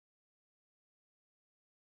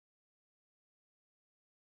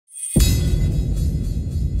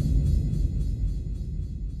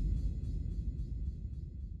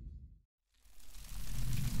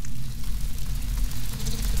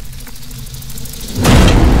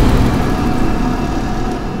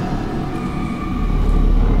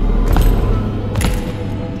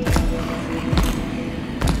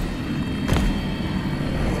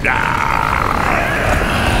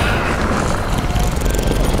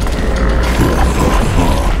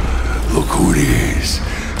is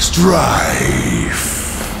Strife.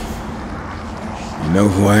 You know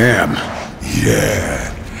who I am?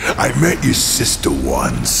 Yeah, I met your sister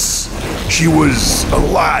once. She was a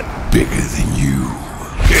lot bigger than you.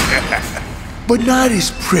 But not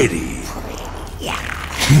as pretty.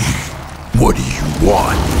 What do you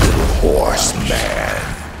want, little horseman?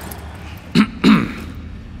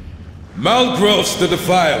 Malgros the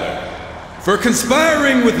Defiler, for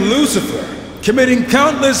conspiring with Lucifer, committing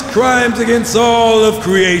countless crimes against all of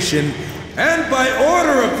creation, and by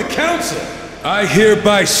order of the Council, I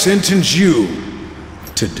hereby sentence you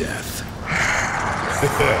to death.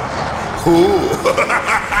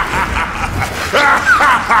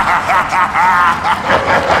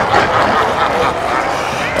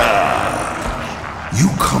 You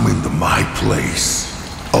come into my place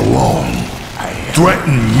alone,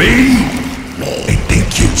 threaten me, and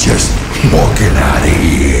think you're just walking out of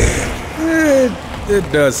here. It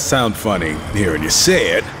does sound funny hearing you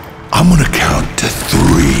say it. I'm gonna count to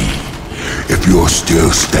 3. If you're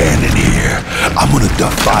still standing here, I'm gonna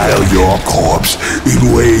defile your corpse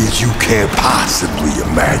in ways you can't possibly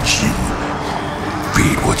imagine.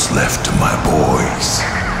 Feed what's left to my boys.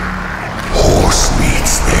 Horse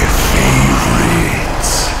meat's their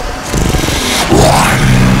favorites. 1,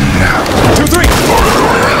 2, 3!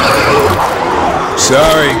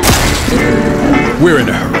 Sorry. We're in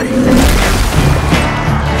a hurry.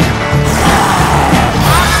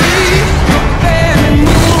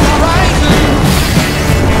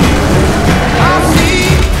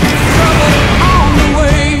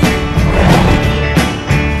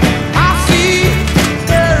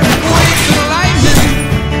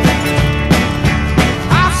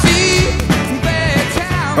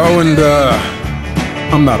 Oh, and,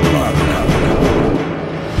 I'm not alive.